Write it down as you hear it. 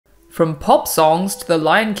From pop songs to the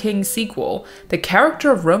Lion King sequel, the character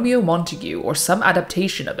of Romeo Montague, or some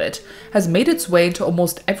adaptation of it, has made its way into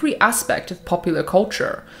almost every aspect of popular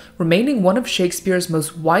culture, remaining one of Shakespeare's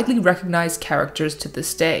most widely recognized characters to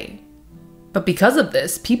this day. But because of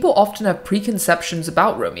this, people often have preconceptions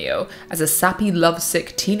about Romeo as a sappy,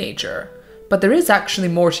 lovesick teenager. But there is actually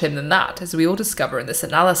more to him than that, as we will discover in this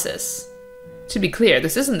analysis. To be clear,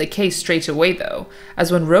 this isn't the case straight away though, as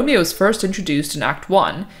when Romeo is first introduced in Act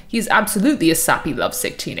 1, he is absolutely a sappy,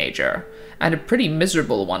 lovesick teenager, and a pretty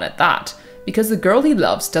miserable one at that, because the girl he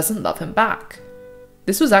loves doesn't love him back.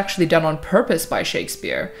 This was actually done on purpose by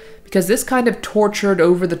Shakespeare, because this kind of tortured,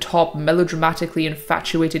 over-the-top, melodramatically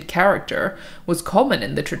infatuated character was common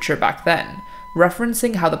in literature back then,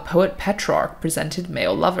 referencing how the poet Petrarch presented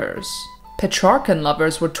male lovers. Petrarchan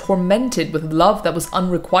lovers were tormented with love that was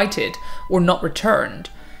unrequited or not returned,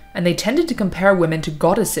 and they tended to compare women to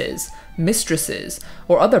goddesses, mistresses,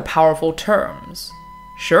 or other powerful terms.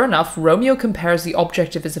 Sure enough, Romeo compares the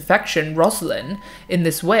object of his affection, Rosalind, in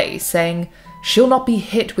this way, saying, "She'll not be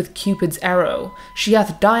hit with Cupid's arrow, she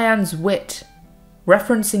hath Dian's wit,"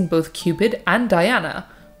 referencing both Cupid and Diana,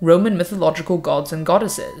 Roman mythological gods and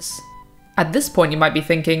goddesses. At this point you might be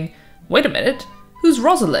thinking, wait a minute, who's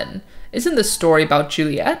Rosalind? Isn't this story about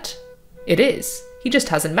Juliet? It is, he just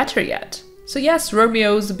hasn't met her yet. So yes,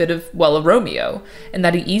 Romeo's a bit of, well, a Romeo, in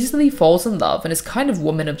that he easily falls in love and is kind of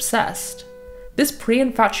woman-obsessed. This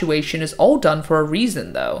pre-infatuation is all done for a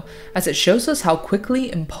reason though, as it shows us how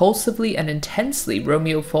quickly, impulsively, and intensely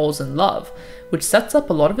Romeo falls in love, which sets up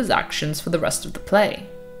a lot of his actions for the rest of the play.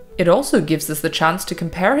 It also gives us the chance to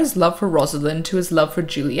compare his love for Rosalind to his love for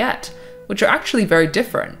Juliet, which are actually very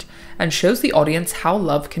different, and shows the audience how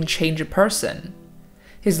love can change a person.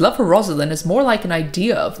 His love for Rosalind is more like an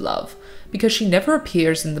idea of love, because she never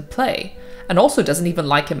appears in the play, and also doesn't even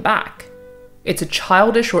like him back. It's a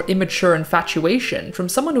childish or immature infatuation from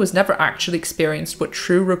someone who has never actually experienced what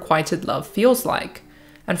true requited love feels like,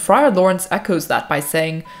 and Friar Laurence echoes that by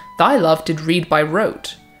saying, "Thy love did read by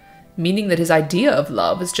rote," meaning that his idea of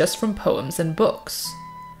love is just from poems and books.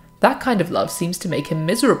 That kind of love seems to make him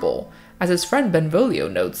miserable, as his friend Benvolio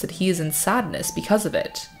notes that he is in sadness because of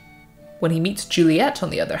it. When he meets Juliet,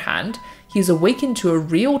 on the other hand, he is awakened to a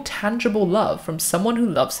real, tangible love from someone who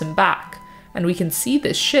loves him back, and we can see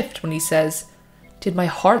this shift when he says, "Did my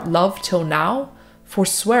heart love till now?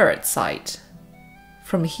 Forswear its sight."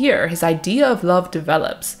 From here, his idea of love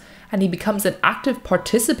develops, and he becomes an active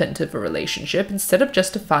participant of a relationship instead of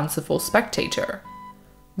just a fanciful spectator.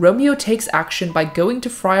 Romeo takes action by going to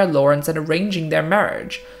Friar Laurence and arranging their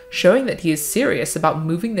marriage, showing that he is serious about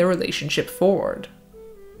moving their relationship forward.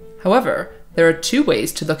 However, there are two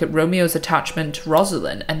ways to look at Romeo's attachment to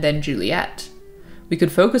Rosalind and then Juliet. We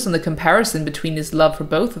could focus on the comparison between his love for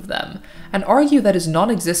both of them, and argue that his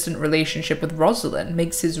non-existent relationship with Rosalind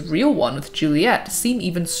makes his real one with Juliet seem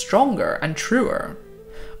even stronger and truer.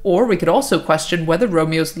 Or we could also question whether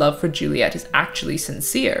Romeo's love for Juliet is actually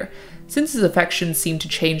sincere, since his affections seem to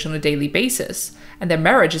change on a daily basis, and their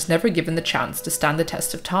marriage is never given the chance to stand the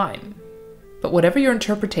test of time. But whatever your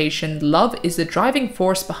interpretation, love is the driving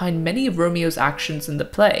force behind many of Romeo's actions in the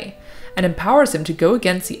play, and empowers him to go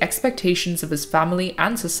against the expectations of his family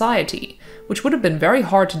and society, which would have been very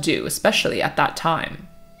hard to do, especially at that time.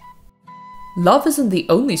 Love isn't the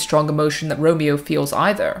only strong emotion that Romeo feels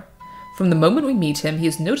either. From the moment we meet him, he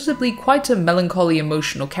is noticeably quite a melancholy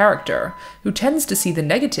emotional character, who tends to see the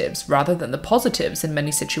negatives rather than the positives in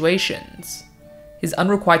many situations. His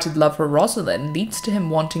unrequited love for Rosalind leads to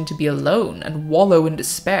him wanting to be alone and wallow in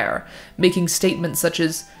despair, making statements such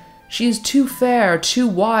as, "She is too fair, too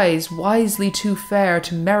wise, wisely too fair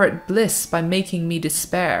to merit bliss by making me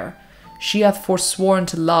despair. She hath forsworn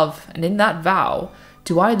to love, and in that vow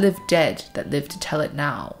do I live dead that live to tell it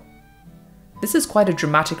now." This is quite a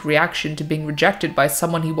dramatic reaction to being rejected by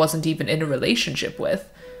someone he wasn't even in a relationship with,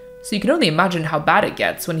 so you can only imagine how bad it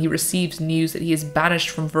gets when he receives news that he is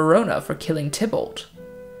banished from Verona for killing Tybalt.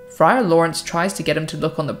 Friar Laurence tries to get him to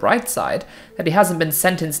look on the bright side, that he hasn't been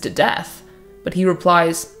sentenced to death, but he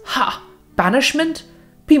replies, "Ha! Banishment?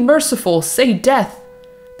 Be merciful, say death!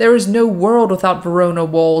 There is no world without Verona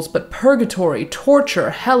walls, but purgatory,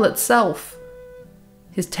 torture, hell itself."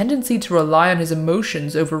 His tendency to rely on his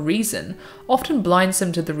emotions over reason often blinds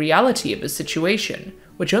him to the reality of his situation,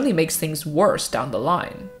 which only makes things worse down the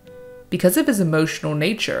line. Because of his emotional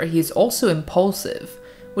nature, he is also impulsive,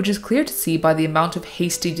 which is clear to see by the amount of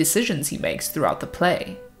hasty decisions he makes throughout the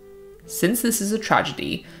play. Since this is a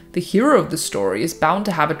tragedy, the hero of the story is bound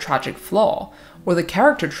to have a tragic flaw, or the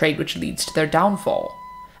character trait which leads to their downfall,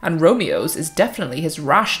 and Romeo's is definitely his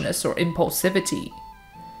rashness or impulsivity.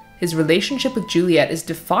 his relationship with Juliet is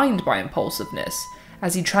defined by impulsiveness,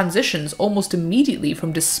 as he transitions almost immediately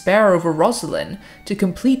from despair over Rosalind to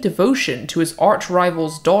complete devotion to his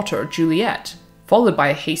arch-rival's daughter, Juliet, followed by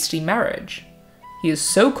a hasty marriage. He is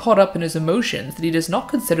so caught up in his emotions that he does not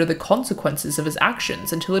consider the consequences of his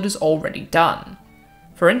actions until it is already done.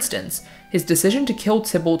 For instance, his decision to kill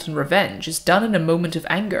Tybalt in revenge is done in a moment of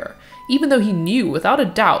anger, even though he knew without a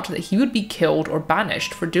doubt that he would be killed or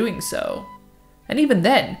banished for doing so. And even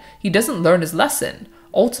then, he doesn't learn his lesson,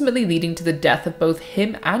 ultimately leading to the death of both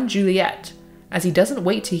him and Juliet, as he doesn't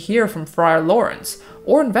wait to hear from Friar Laurence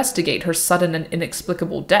or investigate her sudden and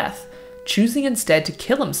inexplicable death, choosing instead to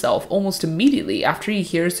kill himself almost immediately after he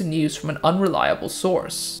hears the news from an unreliable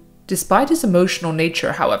source. Despite his emotional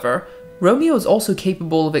nature, however, Romeo is also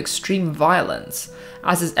capable of extreme violence,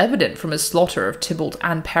 as is evident from his slaughter of Tybalt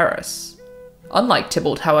and Paris. Unlike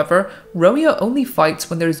Tybalt, however, Romeo only fights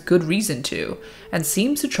when there is good reason to, and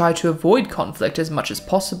seems to try to avoid conflict as much as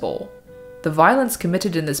possible. The violence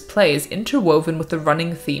committed in this play is interwoven with the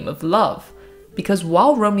running theme of love, because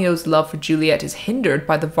while Romeo's love for Juliet is hindered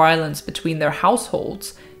by the violence between their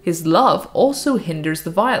households, his love also hinders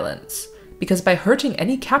the violence, because by hurting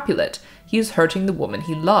any Capulet, he is hurting the woman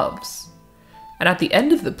he loves. And at the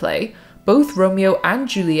end of the play, both Romeo and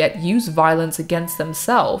Juliet use violence against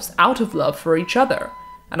themselves out of love for each other,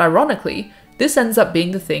 and ironically, this ends up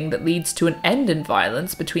being the thing that leads to an end in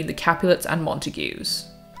violence between the Capulets and Montagues.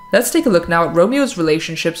 Let's take a look now at Romeo's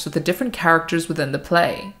relationships with the different characters within the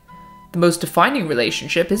play. The most defining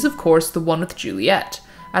relationship is of course the one with Juliet,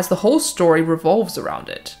 as the whole story revolves around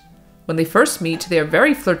it. When they first meet, they are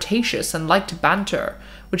very flirtatious and like to banter,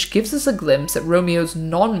 which gives us a glimpse at Romeo's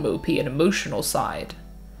non-mopey and emotional side.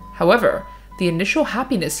 However, the initial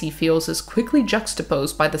happiness he feels is quickly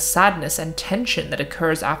juxtaposed by the sadness and tension that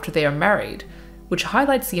occurs after they are married, which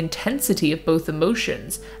highlights the intensity of both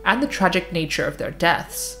emotions and the tragic nature of their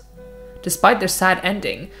deaths. Despite their sad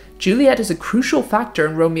ending, Juliet is a crucial factor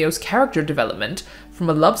in Romeo's character development from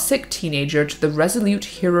a lovesick teenager to the resolute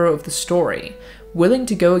hero of the story, willing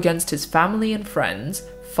to go against his family and friends,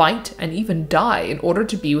 fight, and even die in order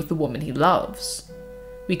to be with the woman he loves.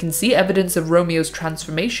 We can see evidence of Romeo's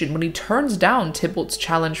transformation when he turns down Tybalt's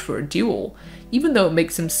challenge for a duel, even though it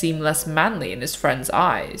makes him seem less manly in his friend's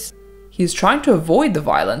eyes. He is trying to avoid the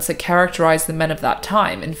violence that characterized the men of that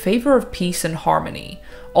time in favor of peace and harmony,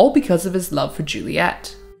 all because of his love for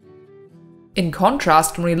Juliet. In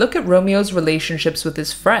contrast, when we look at Romeo's relationships with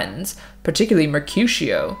his friends, particularly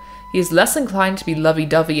Mercutio, he is less inclined to be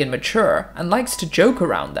lovey-dovey and mature, and likes to joke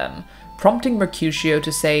around them, prompting Mercutio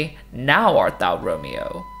to say, "Now art thou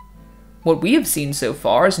Romeo." What we have seen so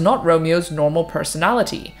far is not Romeo's normal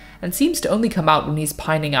personality, and seems to only come out when he's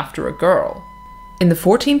pining after a girl. In the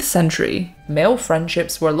 14th century, male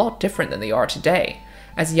friendships were a lot different than they are today,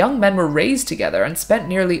 as young men were raised together and spent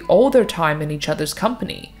nearly all their time in each other's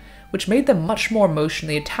company, which made them much more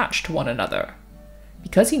emotionally attached to one another.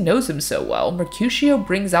 Because he knows him so well, Mercutio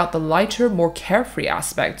brings out the lighter, more carefree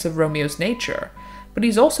aspects of Romeo's nature, but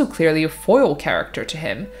he's also clearly a foil character to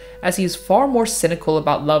him, as he is far more cynical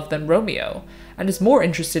about love than Romeo, and is more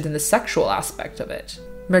interested in the sexual aspect of it.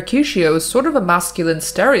 Mercutio is sort of a masculine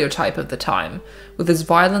stereotype of the time, with his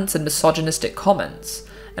violence and misogynistic comments,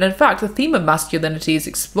 and in fact the theme of masculinity is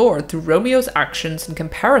explored through Romeo's actions in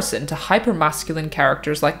comparison to hypermasculine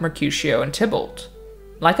characters like Mercutio and Tybalt.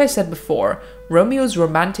 Like I said before, Romeo's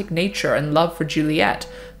romantic nature and love for Juliet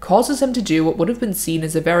causes him to do what would have been seen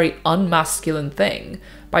as a very unmasculine thing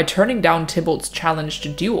by turning down Tybalt's challenge to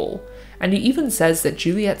duel, and he even says that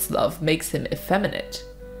Juliet's love makes him effeminate.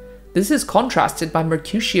 This is contrasted by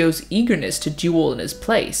Mercutio's eagerness to duel in his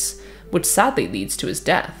place, which sadly leads to his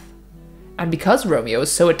death. And because Romeo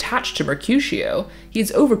is so attached to Mercutio, he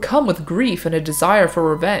is overcome with grief and a desire for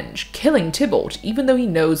revenge, killing Tybalt even though he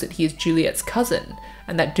knows that he is Juliet's cousin,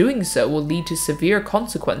 and that doing so will lead to severe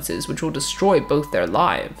consequences which will destroy both their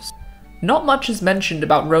lives. Not much is mentioned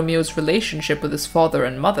about Romeo's relationship with his father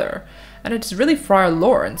and mother, and it is really Friar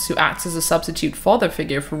Laurence who acts as a substitute father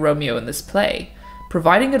figure for Romeo in this play,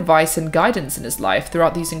 providing advice and guidance in his life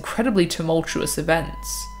throughout these incredibly tumultuous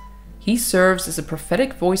events. He serves as a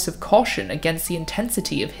prophetic voice of caution against the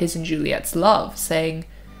intensity of his and Juliet's love, saying,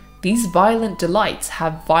 "These violent delights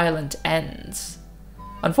have violent ends."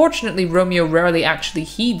 Unfortunately, Romeo rarely actually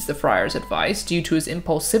heeds the friar's advice due to his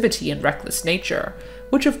impulsivity and reckless nature,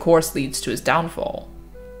 which of course leads to his downfall.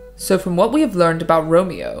 So from what we have learned about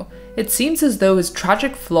Romeo, it seems as though his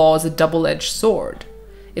tragic flaw is a double-edged sword.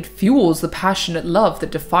 It fuels the passionate love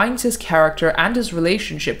that defines his character and his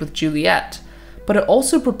relationship with Juliet, but it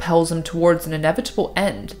also propels him towards an inevitable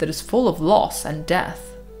end that is full of loss and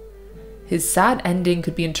death. His sad ending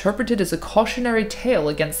could be interpreted as a cautionary tale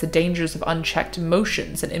against the dangers of unchecked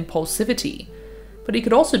emotions and impulsivity, but he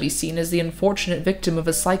could also be seen as the unfortunate victim of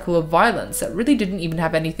a cycle of violence that really didn't even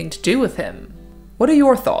have anything to do with him. What are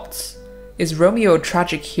your thoughts? Is Romeo a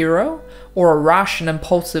tragic hero, or a rash and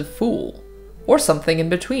impulsive fool? Or something in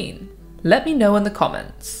between? Let me know in the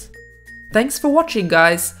comments. Thanks for watching,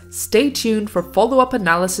 guys. Stay tuned for follow-up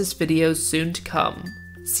analysis videos soon to come.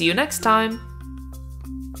 See you next time!